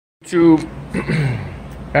After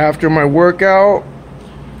my workout,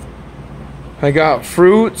 I got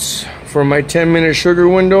fruits for my 10-minute sugar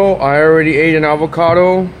window. I already ate an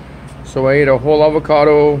avocado, so I ate a whole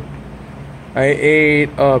avocado. I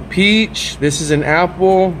ate a peach. This is an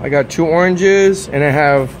apple. I got 2 oranges, and I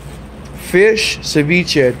have fish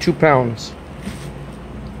ceviche, 2 pounds.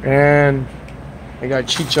 And I got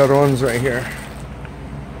chicharrones right here.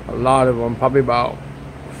 A lot of them, probably about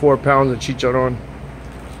 4 pounds of chicharron.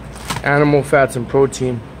 Animal fats and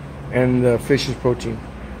protein, and the fish is protein.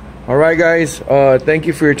 All right, guys, thank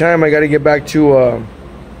you for your time. I got to get back to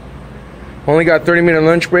only got 30-minute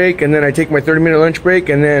lunch break, and then I take my 30-minute lunch break,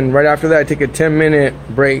 and then right after that I take a 10-minute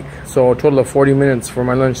break, so a total of 40 minutes for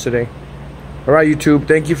my lunch today. All right, YouTube,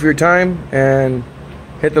 thank you for your time, and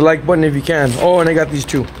hit the like button if you can. Oh, and I got these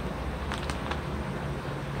too.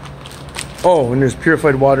 Oh, and there's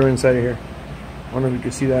purified water inside of here. I don't know if you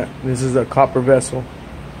can see that. This is a copper vessel.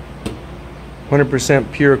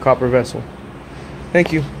 100% pure copper vessel.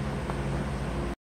 Thank you.